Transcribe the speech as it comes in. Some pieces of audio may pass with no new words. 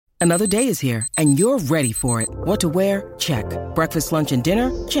Another day is here, and you're ready for it. What to wear? Check. Breakfast, lunch, and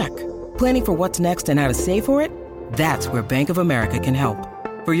dinner? Check. Planning for what's next and how to save for it? That's where Bank of America can help.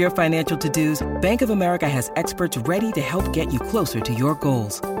 For your financial to-dos, Bank of America has experts ready to help get you closer to your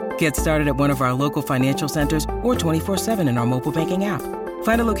goals. Get started at one of our local financial centers or 24/7 in our mobile banking app.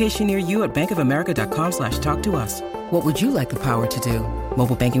 Find a location near you at bankofamerica.com/talktous. What would you like the power to do?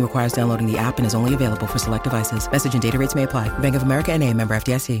 Mobile banking requires downloading the app and is only available for select devices. Message and data rates may apply. Bank of America N.A., member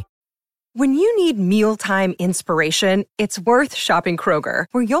FDIC. When you need mealtime inspiration, it's worth shopping Kroger,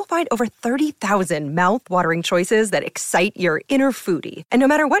 where you'll find over 30,000 mouth-watering choices that excite your inner foodie. And no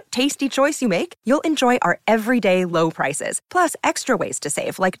matter what tasty choice you make, you'll enjoy our everyday low prices, plus extra ways to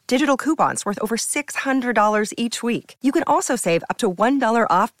save, like digital coupons worth over $600 each week. You can also save up to $1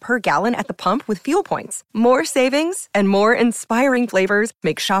 off per gallon at the pump with fuel points. More savings and more inspiring flavors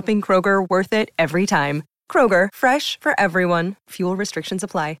make shopping Kroger worth it every time. Kroger, fresh for everyone. Fuel restrictions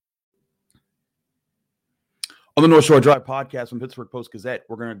apply. On the North Shore Drive podcast from Pittsburgh Post-Gazette,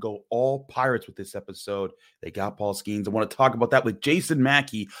 we're going to go all Pirates with this episode. They got Paul Skenes. I want to talk about that with Jason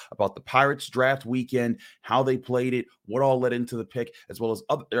Mackey, about the Pirates draft weekend, how they played it, what all led into the pick, as well as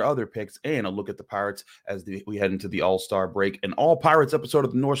their other picks, and a look at the Pirates as we head into the All-Star break. An all-Pirates episode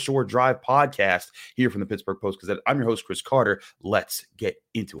of the North Shore Drive podcast here from the Pittsburgh Post-Gazette. I'm your host, Chris Carter. Let's get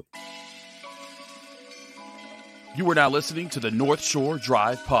into it. You are now listening to the North Shore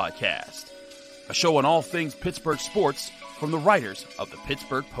Drive podcast, a show on all things Pittsburgh sports from the writers of the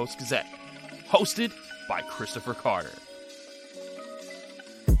Pittsburgh Post-Gazette, hosted by Christopher Carter.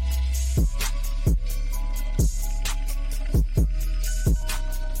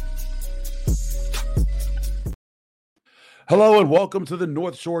 Hello and welcome to the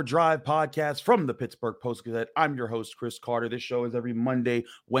North Shore Drive podcast from the Pittsburgh Post-Gazette. I'm your host, Chris Carter. This show is every Monday,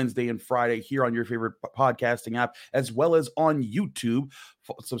 Wednesday, and Friday here on your favorite podcasting app, as well as on YouTube.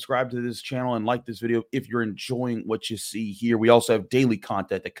 Subscribe to this channel and like this video if you're enjoying what you see here. We also have daily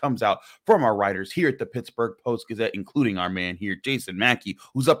content that comes out from our writers here at the Pittsburgh Post-Gazette, including our man here, Jason Mackey,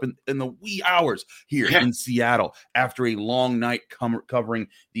 who's up in the wee hours here in Seattle after a long night covering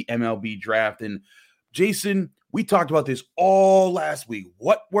the MLB draft. And Jason, we talked about this all last week.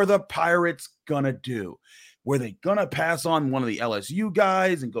 What were the Pirates going to do? Were they going to pass on one of the LSU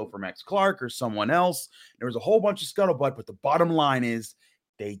guys and go for Max Clark or someone else? There was a whole bunch of scuttlebutt, but the bottom line is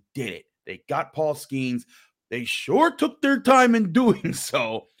they did it. They got Paul Skenes. They sure took their time in doing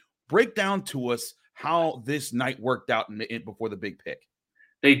so. Break down to us how this night worked out before the big pick.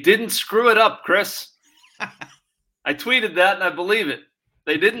 They didn't screw it up, Chris. I tweeted that, and I believe it.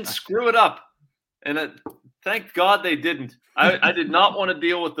 They didn't screw it up. And thank God they didn't. I did not want to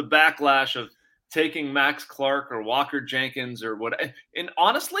deal with the backlash of taking Max Clark or Walker Jenkins or what. And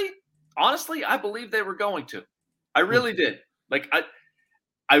honestly, I believe they were going to. I really did. Like,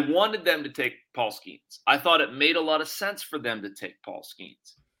 I wanted them to take Paul Skenes. I thought it made a lot of sense for them to take Paul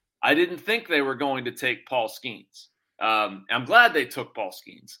Skenes. I didn't think they were going to take Paul Skenes. I'm glad they took Paul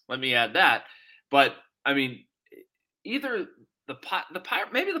Skenes. Let me add that. But, I mean, either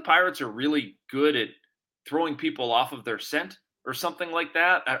maybe the Pirates are really good at throwing people off of their scent or something like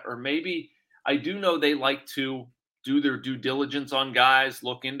that. Or maybe I do know they like to do their due diligence on guys,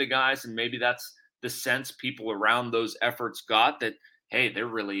 look into guys, and maybe that's the sense people around those efforts got, that, hey, they're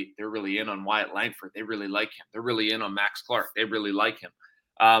really in on Wyatt Langford. They really like him. They're really in on Max Clark. They really like him.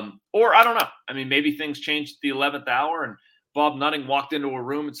 Or I don't know. I mean, maybe things changed at the 11th hour and Bob Nutting walked into a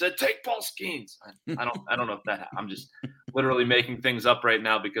room and said, "Take Paul Skenes." I don't know if that. I'm just literally making things up right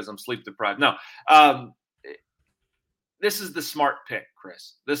now because I'm sleep deprived. No, this is the smart pick,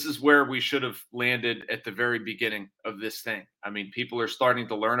 Chris. This is where we should have landed at the very beginning of this thing. I mean, people are starting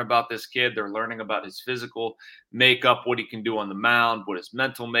to learn about this kid. They're learning about his physical makeup, what he can do on the mound, what his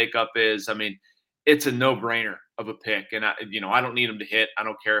mental makeup is. I mean, it's a no-brainer of a pick. And, I don't need him to hit. I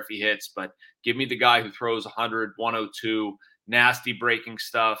don't care if he hits, but give me the guy who throws 100, 102, nasty breaking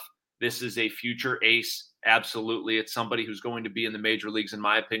stuff. This is a future ace. Absolutely. It's somebody who's going to be in the major leagues, in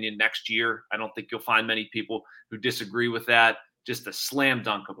my opinion, next year. I don't think you'll find many people who disagree with that. Just a slam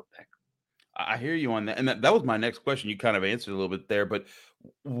dunk of a pick. I hear you on that. And that was my next question. You kind of answered a little bit there, but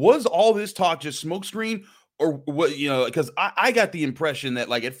was all this talk just smokescreen? Or what, because I got the impression that,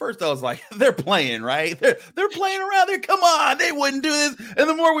 like, at first I was like, they're playing, right? They're playing around there. Come on, they wouldn't do this. And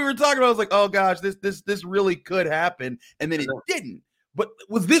the more we were talking about it, I was like, oh gosh, this really could happen. And then it didn't. But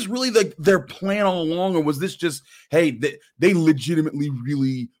was this really their plan all along, or was this just, hey, they legitimately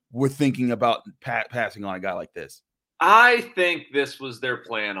really were thinking about passing on a guy like this? I think this was their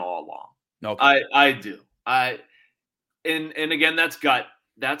plan all along. Okay. I do. And again, that's gut.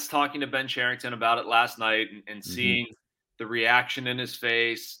 That's talking to Ben Sherrington about it last night and seeing the reaction in his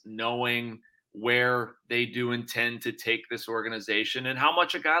face, knowing where they do intend to take this organization, and how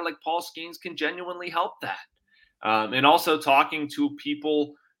much a guy like Paul Skenes can genuinely help that. And also talking to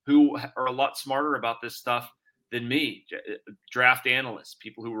people who are a lot smarter about this stuff than me, draft analysts,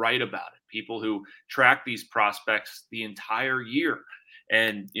 people who write about it, people who track these prospects the entire year.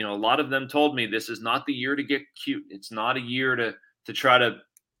 And, a lot of them told me this is not the year to get cute. It's not a year to try to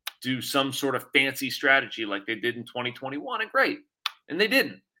do some sort of fancy strategy like they did in 2021. And great. And they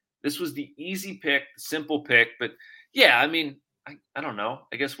didn't. This was the easy pick, the simple pick. But yeah, I mean, I don't know.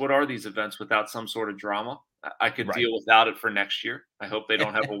 I guess what are these events without some sort of drama? I could deal without it for next year. I hope they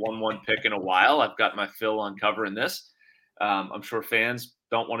don't have a 1-1 pick in a while. I've got my fill on covering this. I'm sure fans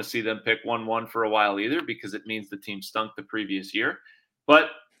don't want to see them pick 1-1 for a while either, because it means the team stunk the previous year. But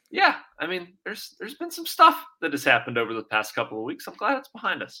yeah, I mean, there's been some stuff that has happened over the past couple of weeks. I'm glad it's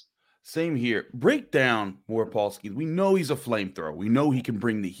behind us. Same here. Break down more Paul Skenes. We know he's a flamethrower. We know he can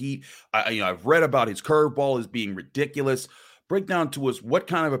bring the heat. I've read about his curveball as being ridiculous. Break down to us, what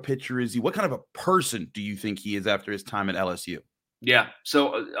kind of a pitcher is he? What kind of a person do you think he is after his time at LSU? Yeah,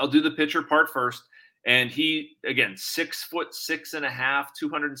 so I'll do the pitcher part first. And he, again, 6'6.5",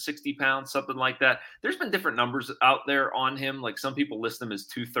 260 pounds, something like that. There's been different numbers out there on him. Like some people list him as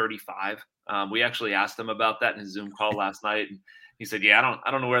 235. We actually asked him about that in his Zoom call last night, and he said, "Yeah,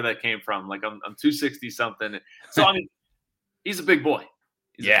 I don't know where that came from. Like I'm 260 something." So I mean, he's a big boy.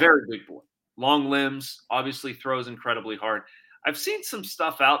 He's a very big boy. Long limbs, obviously throws incredibly hard. I've seen some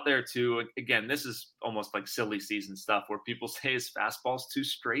stuff out there too. Again, this is almost like silly season stuff where people say his fastball's too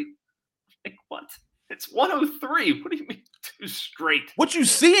straight. Like what? It's 103. What do you mean too straight? What you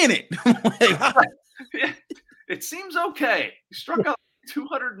see in it? It seems okay. He struck out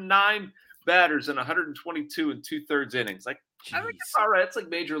 209 batters in 122 and 2/3 innings. Like, jeez. I think it's all right. It's like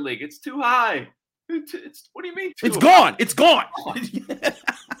major league. It's too high. What do you mean? It's gone. It's gone.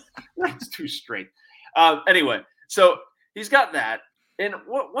 It's too straight. Anyway, so he's got that. And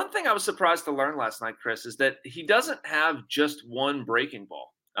one thing I was surprised to learn last night, Chris, is that he doesn't have just one breaking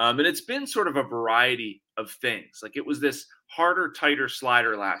ball. And it's been sort of a variety of things. Like it was this harder, tighter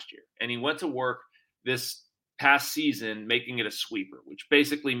slider last year. And he went to work this past season making it a sweeper, which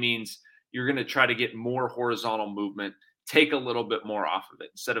basically means you're going to try to get more horizontal movement, take a little bit more off of it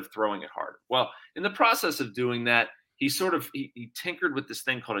instead of throwing it harder. Well, in the process of doing that, he tinkered with this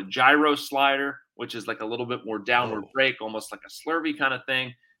thing called a gyro slider, which is like a little bit more downward break, almost like a slurvy kind of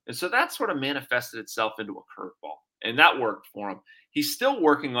thing. And so that sort of manifested itself into a curveball. And that worked for him. He's still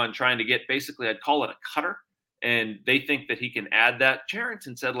working on trying to get, basically, I'd call it a cutter. And they think that he can add that.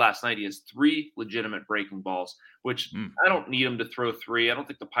 Charrington said last night he has 3 legitimate breaking balls, which I don't need him to throw 3. I don't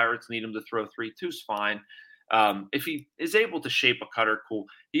think the Pirates need him to throw 3. 2's fine. If he is able to shape a cutter, cool.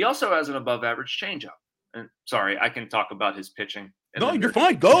 He also has an above-average changeup. And sorry, I can talk about his pitching. No, you're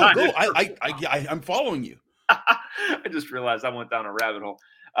fine. Go. I'm following you. I just realized I went down a rabbit hole.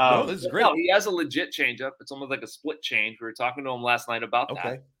 No, this is great. No, he has a legit changeup. It's almost like a split change. We were talking to him last night about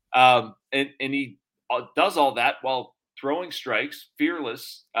that. And he does all that while throwing strikes,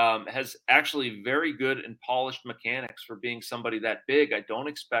 fearless, has actually very good and polished mechanics for being somebody that big. I don't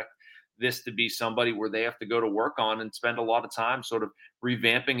expect this to be somebody where they have to go to work on and spend a lot of time sort of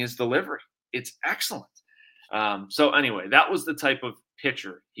revamping his delivery. It's excellent. So anyway, that was the type of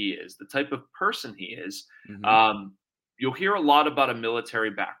pitcher he is, the type of person he is. Mm-hmm. You'll hear a lot about a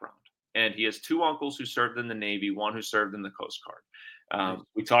military background, and he has 2 uncles who served in the Navy, one who served in the Coast Guard.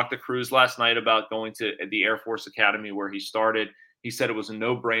 We talked to Cruz last night about going to the Air Force Academy where he started. He said it was a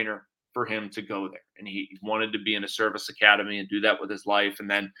no-brainer for him to go there, and he wanted to be in a service academy and do that with his life, and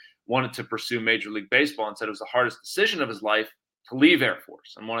then wanted to pursue Major League Baseball and said it was the hardest decision of his life to leave Air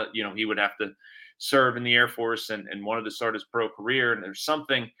Force. And he would have to serve in the Air Force and wanted to start his pro career. And there's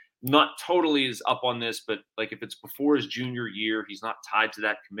something not totally is up on this, but like if it's before his junior year, he's not tied to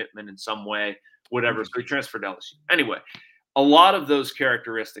that commitment in some way, whatever. So he transferred to LSU. Anyway, a lot of those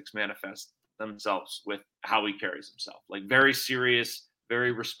characteristics manifest themselves with how he carries himself. Like very serious,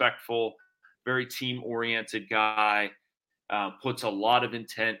 very respectful, very team-oriented guy, puts a lot of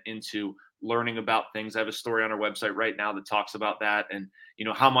intent into learning about things. I have a story on our website right now that talks about that and,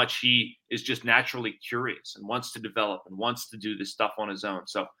 how much he is just naturally curious and wants to develop and wants to do this stuff on his own.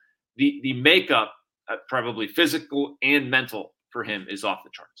 So the makeup, probably physical and mental for him, is off the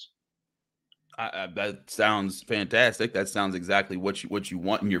charts. That sounds fantastic. That sounds exactly what you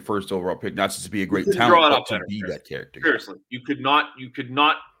want in your first overall pick, not just to be a great talent, but to be that character. Seriously, you could not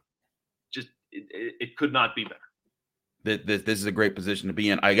just, it could not be better. This is a great position to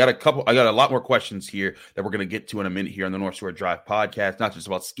be in. I got a lot more questions here that we're going to get to in a minute here on the North Shore Drive podcast, not just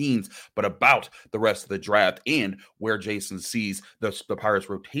about Skenes, but about the rest of the draft and where Jason sees the Pirates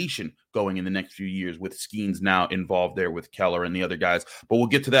rotation going in the next few years with Skenes now involved there with Keller and the other guys. But we'll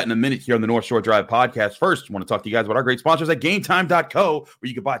get to that in a minute here on the North Shore Drive podcast. First, I want to talk to you guys about our great sponsors at GameTime.co, where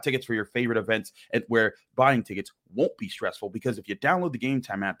you can buy tickets for your favorite events and where buying tickets won't be stressful, because if you download the Game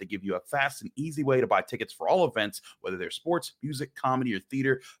Time app, they give you a fast and easy way to buy tickets for all events, whether they're sports, music, comedy, or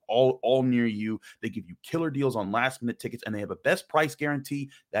theater, all near you. They give you killer deals on last-minute tickets, and they have a best price guarantee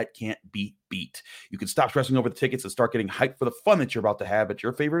that can't be beat. You can stop stressing over the tickets and start getting hyped for the fun that you're about to have at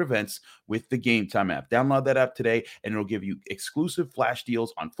your favorite events with the Game Time app. Download that app today, and it'll give you exclusive flash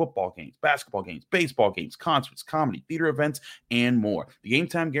deals on football games, basketball games, baseball games, concerts, comedy, theater events, and more. The Game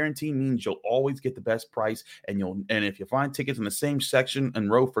Time guarantee means you'll always get the best price, and if you find tickets in the same section and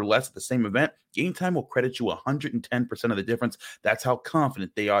row for less at the same event, Game Time will credit you 110% of the difference. That's how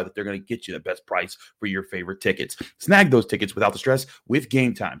confident they are that they're going to get you the best price for your favorite tickets. Snag those tickets without the stress with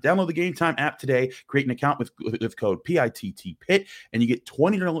Game Time. Download the Game Time app today, create an account with code PITTPIT, and you get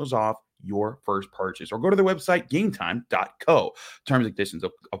 $20 off your first purchase. Or go to their website, gametime.co. Terms and conditions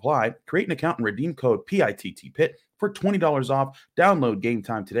apply. Create an account and redeem code PITTPIT for $20 off. Download Game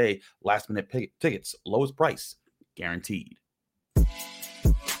Time today. Last minute tickets, lowest price guaranteed.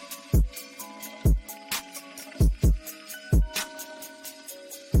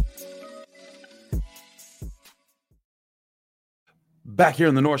 Back here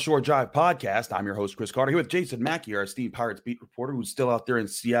in the North Shore Drive podcast, I'm your host, Chris Carter, here with Jason Mackey, our esteemed Pirates beat reporter, who's still out there in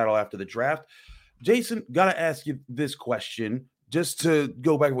Seattle after the draft. Jason, got to ask you this question just to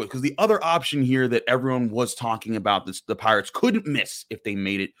go back with, because the other option here that everyone was talking about, the Pirates couldn't miss if they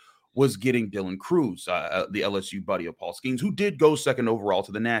made it, was getting Dylan Cruz, the LSU buddy of Paul Skenes, who did go second overall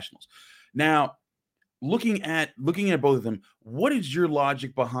to the Nationals. Now, looking at both of them, what is your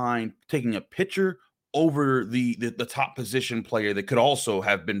logic behind taking a pitcher over the top position player that could also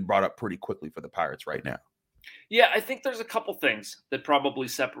have been brought up pretty quickly for the Pirates right now? Yeah, I think there's a couple things that probably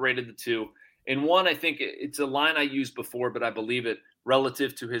separated the two. And one, I think it's a line I used before, but I believe it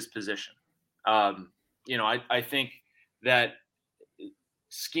relative to his position. I think that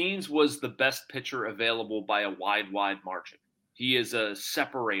Skenes was the best pitcher available by a wide margin. He is a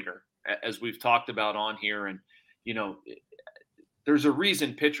separator, as we've talked about on here. And, there's a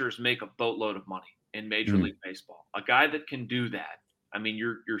reason pitchers make a boatload of money in Major League Baseball. A guy that can do that. I mean,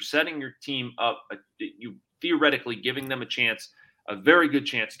 you're setting your team up, you theoretically giving them a very good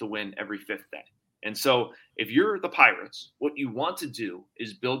chance to win every fifth day. And so if you're the Pirates, what you want to do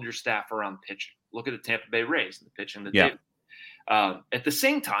is build your staff around pitching. Look at the Tampa Bay Rays and the pitching that they do. At the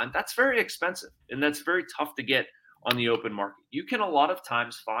same time, that's very expensive, and that's very tough to get on the open market. You can a lot of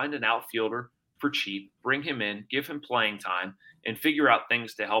times find an outfielder for cheap, bring him in, give him playing time, and figure out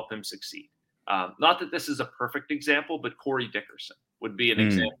things to help him succeed. Not that this is a perfect example, but Corey Dickerson would be an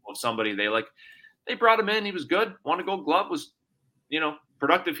example of somebody they brought him in. He was good, won a Gold Glove, was,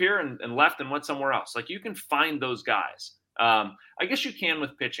 productive here and left and went somewhere else. Like, you can find those guys. I guess you can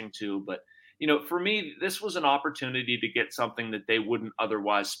with pitching too, but for me, this was an opportunity to get something that they wouldn't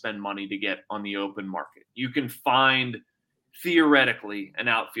otherwise spend money to get on the open market. You can find theoretically an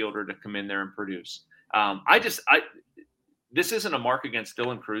outfielder to come in there and produce. This isn't a mark against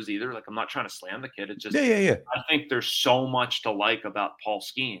Dylan Cruz either. Like, I'm not trying to slam the kid. It's just, I think there's so much to like about Paul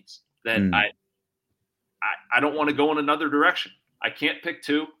Skenes that I don't want to go in another direction. I can't pick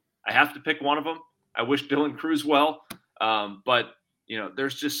two. I have to pick one of them. I wish Dylan Cruz well, but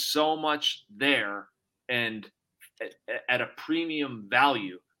there's just so much there, and at a premium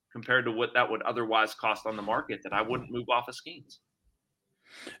value compared to what that would otherwise cost on the market, that I wouldn't move off of Skenes.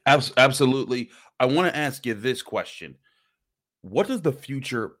 Absolutely. I want to ask you this question. What does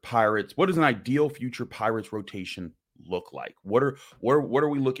an ideal future Pirates rotation look like? What are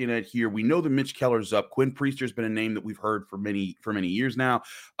we looking at here? We know that Mitch Keller's up. Quinn Priester's been a name that we've heard for many years now.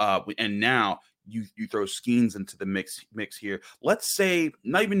 And now you throw Skenes into the mix here. Let's say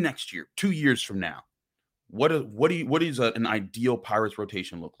not even next year, 2 years from now. What does an ideal Pirates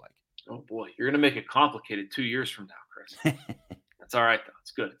rotation look like? Oh boy, you're going to make it complicated 2 years from now, Chris. That's all right though.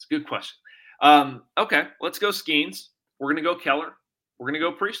 It's good. It's a good question. Okay, let's go Skenes. We're going to go Keller. We're going to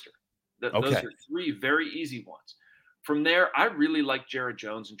go Priester. Those are three very easy ones. From there, I really like Jared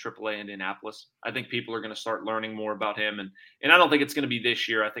Jones in AAA Indianapolis. I think people are going to start learning more about him. And I don't think it's going to be this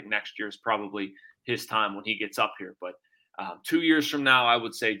year. I think next year is probably his time when he gets up here. But 2 years from now, I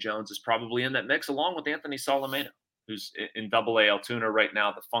would say Jones is probably in that mix, along with Anthony Solomeno, who's in AA Altoona right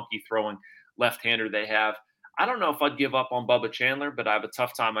now, the funky throwing left-hander they have. I don't know if I'd give up on Bubba Chandler, but I have a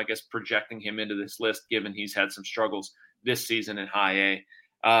tough time, I guess, projecting him into this list, given he's had some struggles this season in high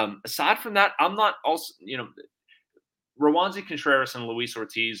A. Aside from that, I'm not also, Rowanzi Contreras and Luis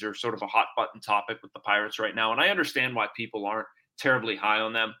Ortiz are sort of a hot button topic with the Pirates right now. And I understand why people aren't terribly high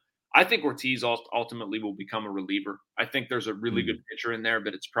on them. I think Ortiz ultimately will become a reliever. I think there's a really good pitcher in there,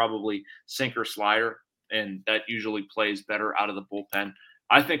 but it's probably sinker slider, and that usually plays better out of the bullpen.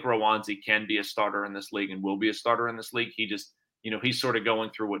 I think Rowanzi can be a starter in this league and will be a starter in this league. He just, he's sort of going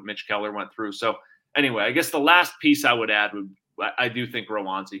through what Mitch Keller went through. So anyway, I guess the last piece I would add I do think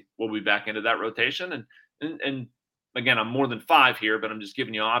Rowanzi will be back into that rotation. And again, I'm more than 5 here, but I'm just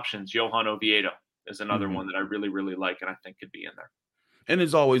giving you options. Johan Oviedo is another one that I really, really like and I think could be in there. And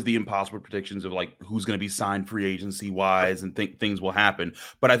there's always the impossible predictions of like who's going to be signed free agency wise and things will happen.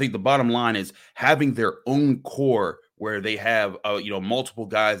 But I think the bottom line is having their own core where they have, multiple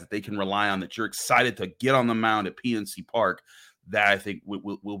guys that they can rely on, that you're excited to get on the mound at PNC Park. That I think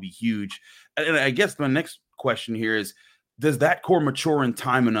will be huge. And I guess my next question here is, does that core mature in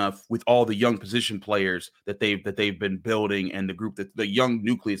time enough with all the young position players that they've been building, and the young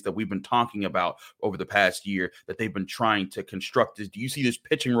nucleus that we've been talking about over the past year that they've been trying to construct? Do you see this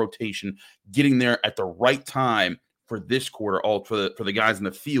pitching rotation getting there at the right time for this quarter, all for the guys in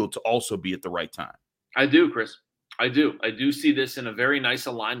the field to also be at the right time? I do, Chris. I do see this in a very nice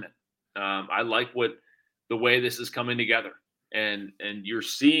alignment. I like the way this is coming together, and you're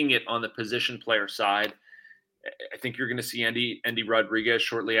seeing it on the position player side. I think you're going to see Andy Rodriguez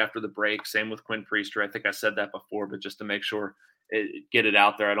shortly after the break. Same with Quinn Priester. I think I said that before, but just to make sure, get it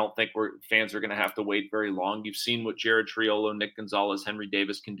out there. I don't think fans are going to have to wait very long. You've seen what Jared Triolo, Nick Gonzalez, Henry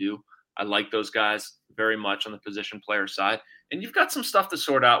Davis can do. I like those guys very much on the position player side. And you've got some stuff to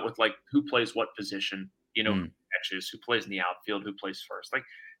sort out with like who plays what position, catches, who plays in the outfield, who plays first. Like,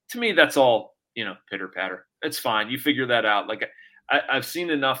 to me, that's all, pitter patter. It's fine. You figure that out. Like I've seen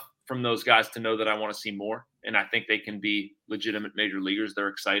enough from those guys to know that I want to see more. And I think they can be legitimate major leaguers. They're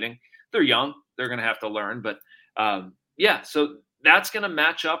exciting. They're young. They're going to have to learn. But so that's going to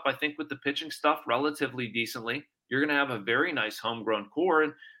match up, I think, with the pitching stuff relatively decently. You're going to have a very nice homegrown core.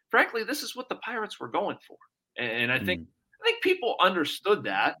 And frankly, this is what the Pirates were going for. And I think people understood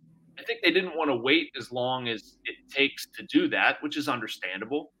that. I think they didn't want to wait as long as it takes to do that, which is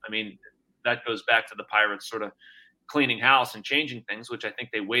understandable. I mean, that goes back to the Pirates sort of cleaning house and changing things, which I think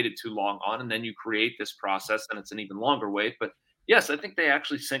they waited too long on. And then you create this process and it's an even longer wait. But yes, I think they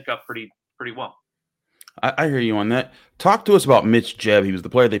actually sync up pretty well. I hear you on that. Talk to us about Mitch Jebb. He was the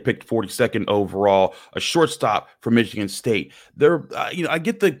player they picked 42nd overall, a shortstop for Michigan State. I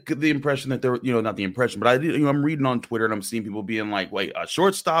get the impression that they're, not the impression, but I'm reading on Twitter and I'm seeing people being like, wait, a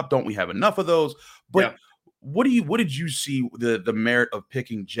shortstop? Don't we have enough of those? But what did you see the merit of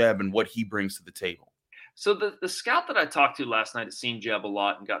picking Jebb and what he brings to the table? So the scout that I talked to last night has seen Jebb a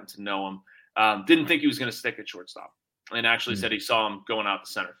lot and gotten to know him. Didn't think he was going to stick at shortstop, and actually said he saw him going out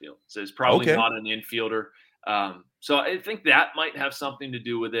to center field. So he's probably not an infielder. So I think that might have something to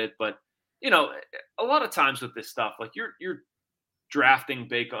do with it. But a lot of times with this stuff, like you're drafting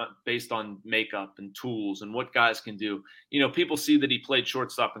based on makeup and tools and what guys can do. People see that he played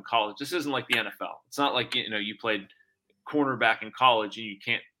shortstop in college. This isn't like the NFL. It's not like you played cornerback in college and you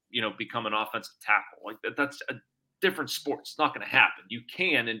can't become an offensive tackle. Like that's a different sport. It's not going to happen. You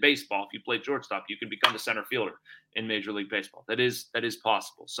can in baseball, if you play shortstop, you can become a center fielder in Major League Baseball. That is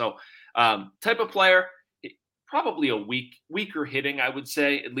possible. So type of player, probably a weaker hitting, I would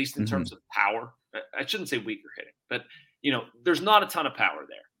say, at least in terms of power. I shouldn't say weaker hitting, but there's not a ton of power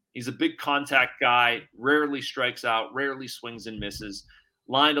there. He's a big contact guy, rarely strikes out, rarely swings and misses,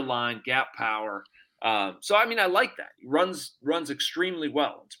 line to line, gap power. So, I mean, I like that. He runs extremely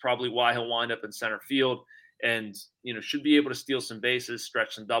well. It's probably why he'll wind up in center field and, should be able to steal some bases,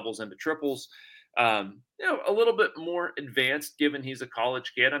 stretch some doubles into triples. A little bit more advanced given he's a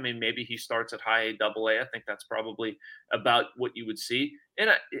college kid. I mean, maybe he starts at high A, double A. I think that's probably about what you would see. And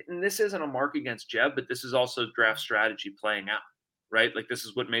this isn't a mark against Jebb, but this is also draft strategy playing out, right? Like this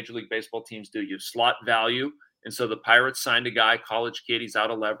is what Major League Baseball teams do. You have slot value. And so the Pirates signed a guy, college kid. He's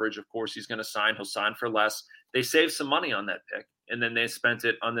out of leverage. Of course, he's going to sign. He'll sign for less. They saved some money on that pick, and then they spent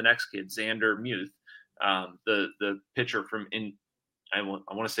it on the next kid, Xander Muth, the pitcher from I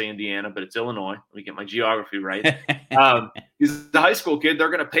want to say Indiana, but it's Illinois. Let me get my geography right. He's a high school kid. They're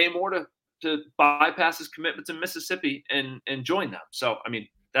going to pay more to bypass his commitment to Mississippi and join them. So, I mean,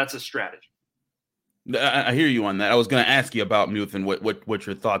 that's a strategy. I hear you on that. I was going to ask you about Muth and what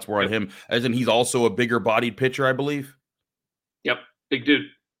your thoughts were on him, as in he's also a bigger bodied pitcher, I believe. Yep. Big dude.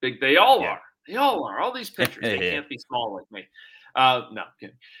 Big. They all are. They all are. All these pitchers. They can't be small like me. No, I'm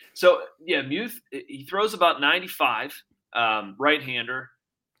kidding. So, Muth, he throws about 95, right-hander.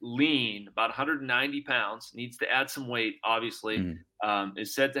 lean, about 190 pounds, needs to add some weight, obviously.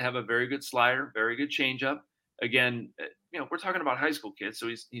 Is said to have a very good slider, very good changeup. Again, we're talking about high school kids, so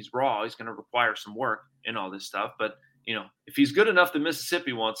he's raw. He's going to require some work in all this stuff. But, if he's good enough that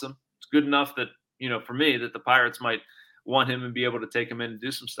Mississippi wants him, it's good enough that, for me, that the Pirates might want him and be able to take him in and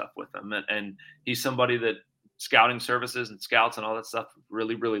do some stuff with him. And he's somebody that scouting services and scouts and all that stuff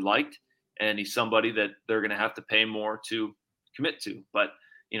really, really liked. And he's somebody that they're going to have to pay more to commit to. But,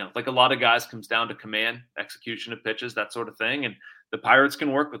 like a lot of guys, comes down to command, execution of pitches, that sort of thing. And the Pirates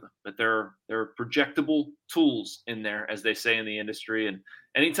can work with them, but there are projectable tools in there, as they say in the industry. And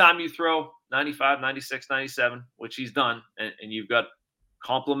anytime you throw 95, 96, 97, which he's done, and you've got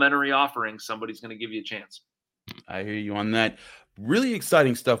complimentary offerings, somebody's going to give you a chance. I hear you on that. Really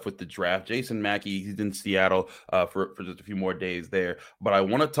exciting stuff with the draft. Jason Mackey, he's in Seattle for just a few more days there. But I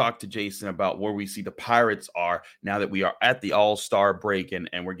want to talk to Jason about where we see the Pirates are now that we are at the All-Star break, and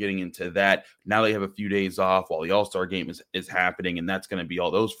we're getting into that. Now they have a few days off while the All-Star game is happening, and that's going to be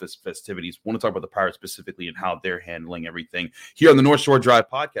all those festivities. I want to talk about the Pirates specifically and how they're handling everything here on the North Shore Drive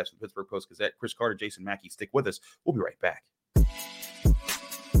podcast with the Pittsburgh Post-Gazette. Chris Carter, Jason Mackey, stick with us. We'll be right back.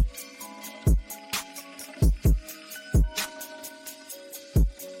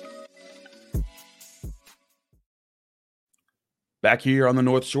 Back here on the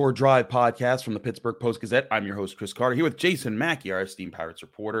North Shore Drive podcast from the Pittsburgh Post-Gazette, I'm your host, Chris Carter, here with Jason Mackey, our esteemed Pirates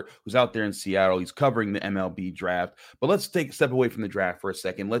reporter, who's out there in Seattle. He's covering the MLB draft. But let's take a step away from the draft for a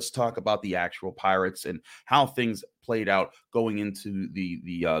second. Let's talk about the actual Pirates and how things played out going into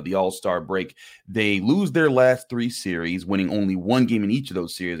the All-Star break. They lose their last 3 series, winning only 1 game in each of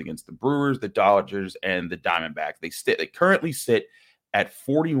those series against the Brewers, the Dodgers, and the Diamondbacks. They currently sit at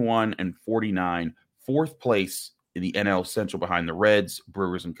 41-49, 4th place in the NL Central behind the Reds,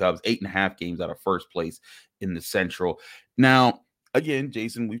 Brewers, and Cubs, 8.5 games out of first place in the Central. Now, again,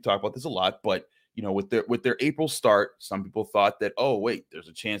 Jason, we've talked about this a lot, but with their April start, some people thought that, oh, wait, there's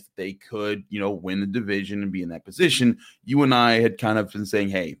a chance that they could, win the division and be in that position. You and I had kind of been saying,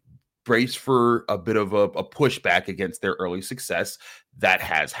 hey, brace for a bit of a pushback against their early success. That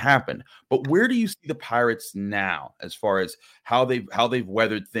has happened. But where do you see the Pirates now as far as how they've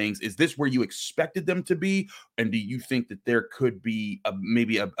weathered things? Is this where you expected them to be? And do you think that there could be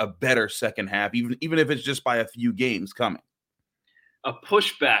maybe a better second half, even if it's just by a few games coming? A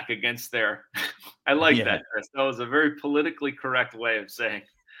pushback against their – I like that, Chris. That was a very politically correct way of saying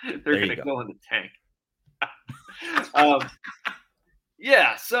they're going to go in the tank.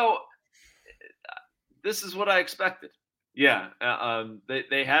 So this is what I expected.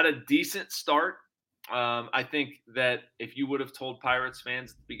 They had a decent start. I think that if you would have told Pirates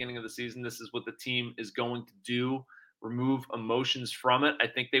fans at the beginning of the season this is what the team is going to do, remove emotions from it, I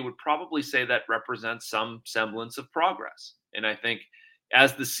think they would probably say that represents some semblance of progress. And I think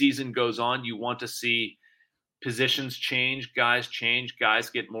as the season goes on, you want to see positions change, guys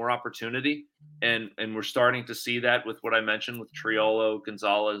get more opportunity. And we're starting to see that with what I mentioned with Triolo,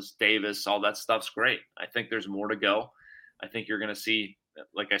 Gonzalez, Davis, all that stuff's great. I think there's more to go. I think you're going to see,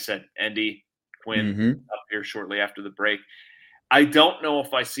 like I said, Endy, Quinn up here shortly after the break. I don't know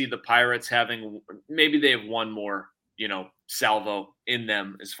if I see the Pirates having – maybe they have one more, salvo in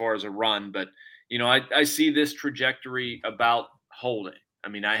them as far as a run. But, I see this trajectory about holding. I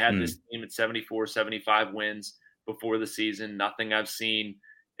mean, I had this team at 74, 75 wins before the season. Nothing I've seen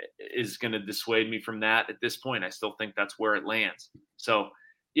is going to dissuade me from that at this point. I still think that's where it lands. So,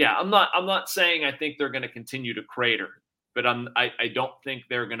 yeah, I'm not saying I think they're going to continue to crater, but I don't think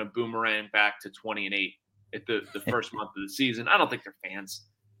they're going to boomerang back to 20-8 at the first month of the season. I don't think their fans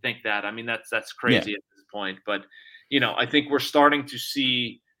think that. I mean, that's crazy at this point. But, I think we're starting to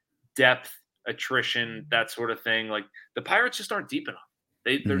see depth, attrition, that sort of thing. Like the Pirates just aren't deep enough.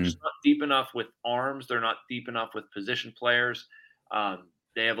 They're just not deep enough with arms. They're not deep enough with position players.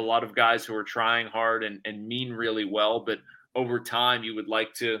 They have a lot of guys who are trying hard and mean really well, but over time you would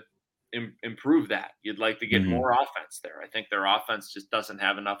like to improve that. You'd like to get more offense there. I think their offense just doesn't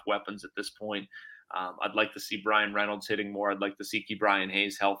have enough weapons at this point. I'd like to see Brian Reynolds hitting more. I'd like to see Brian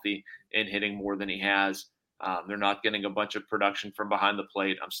Hayes healthy and hitting more than he has. They're not getting a bunch of production from behind the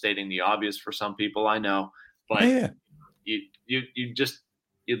plate. I'm stating the obvious for some people, I know, but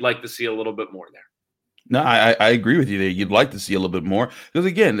you'd like to see a little bit more there. No, I agree with you there. You'd like to see a little bit more because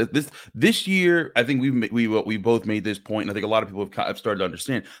again, this year, I think we both made this point, and I think a lot of people have started to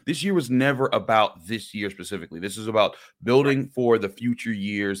understand. This year was never about this year specifically. This is about building for the future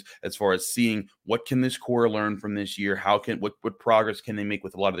years, as far as seeing what can this core learn from this year, what progress can they make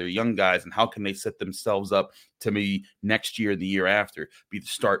with a lot of their young guys, and how can they set themselves up to maybe next year, the year after, be the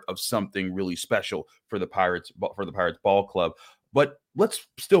start of something really special for the Pirates ball club. But let's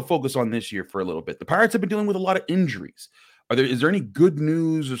still focus on this year for a little bit. The Pirates have been dealing with a lot of injuries. Is there any good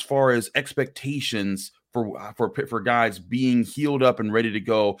news as far as expectations for guys being healed up and ready to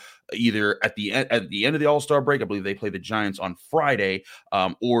go either at the end of the All-Star break? I believe they play the Giants on Friday,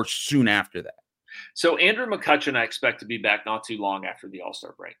 or soon after that. So Andrew McCutchen, I expect to be back not too long after the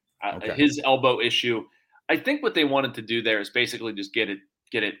All-Star break. Okay. His elbow issue, I think what they wanted to do there is basically just get it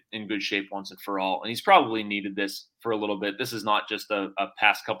in good shape once and for all. And he's probably needed this for a little bit. This is not just a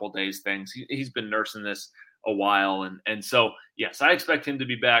past couple days thing. He's been nursing this a while. And so, yes, I expect him to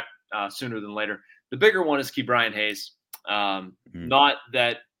be back sooner than later. The bigger one is Ke'Bryan Hayes. Not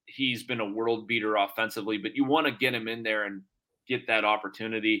that he's been a world beater offensively, but you want to get him in there and get that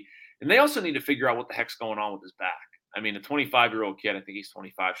opportunity. And they also need to figure out what the heck's going on with his back. I mean, a 25-year-old kid, I think he's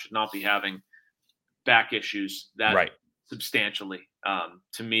 25, should not be having back issues that substantially.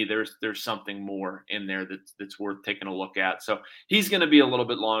 To me, there's something more in there that's worth taking a look at. So he's going to be a little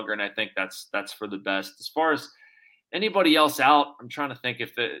bit longer, and I think that's for the best. As far as anybody else out, I'm trying to think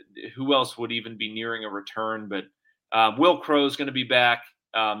who else would even be nearing a return. But Will Crow's going to be back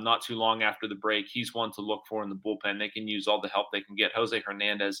not too long after the break. He's one to look for in the bullpen. They can use all the help they can get. Jose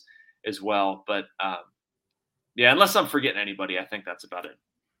Hernandez as well. But yeah, unless I'm forgetting anybody, I think that's about it.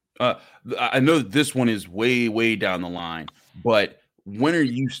 I know that this one is way, way down the line, but when are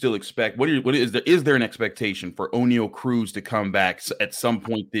you still is there an expectation for O'Neal Cruz to come back at some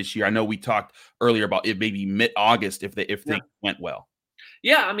point this year? I know we talked earlier about it maybe mid-August if they went well.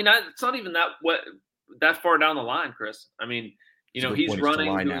 Yeah, I mean, it's not even that far down the line, Chris. I mean, he's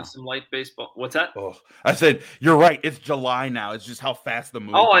running, doing some light baseball. What's that? Oh, I said, you're right. It's July now. It's just how fast the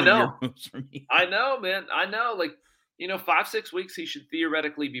move. Oh, I know. I know, man. I know. 5-6 weeks, he should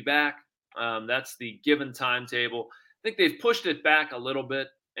theoretically be back. That's the given timetable. I think they've pushed it back a little bit.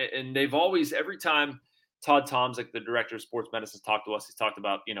 And they've always, every time Todd Tomczyk, the director of sports medicine, has talked to us, he's talked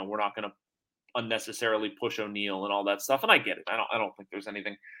about, we're not going to unnecessarily push O'Neal and all that stuff. And I get it. I don't think there's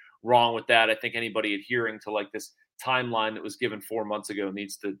anything wrong with that. I think anybody adhering to this timeline that was given 4 months ago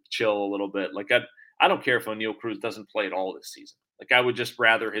needs to chill a little bit. I don't care if O'Neal Cruz doesn't play at all this season. I would just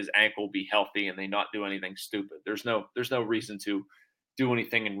rather his ankle be healthy and they not do anything stupid. There's no reason to do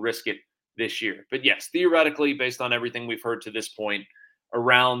anything and risk it this year. But yes, theoretically, based on everything we've heard to this point,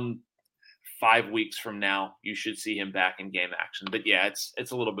 around 5 weeks from now, you should see him back in game action. But yeah,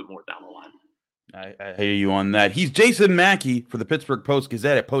 it's a little bit more down the line. I hear you on that. He's Jason Mackey for the Pittsburgh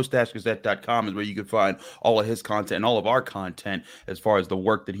Post-Gazette at post-gazette.com is where you can find all of his content and all of our content as far as the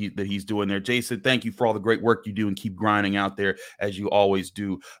work that he's doing there. Jason, thank you for all the great work you do and keep grinding out there as you always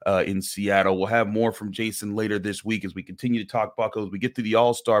do in Seattle. We'll have more from Jason later this week as we continue to talk Buccos. We get through the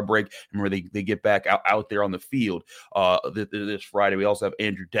All-Star break and where they get back out there on the field this Friday. We also have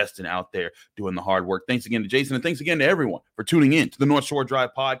Andrew Destin out there doing the hard work. Thanks again to Jason, and thanks again to everyone for tuning in to the North Shore Drive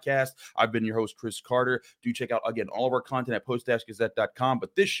podcast. I've been your host, Chris Carter. Do check out, again, all of our content at post-gazette.com.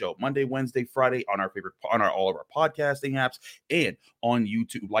 But this show, Monday, Wednesday, Friday, on all of our podcasting apps and on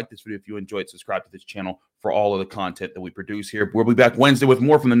YouTube. Like this video if you enjoyed. Subscribe to this channel for all of the content that we produce here. We'll be back Wednesday with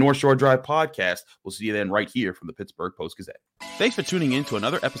more from the North Shore Drive podcast. We'll see you then right here from the Pittsburgh Post-Gazette. Thanks for tuning in to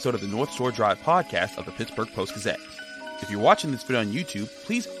another episode of the North Shore Drive podcast of the Pittsburgh Post-Gazette. If you're watching this video on YouTube,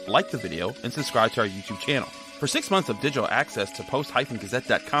 please like the video and subscribe to our YouTube channel. For 6 months of digital access to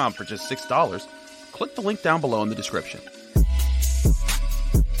post-gazette.com for just $6, click the link down below in the description.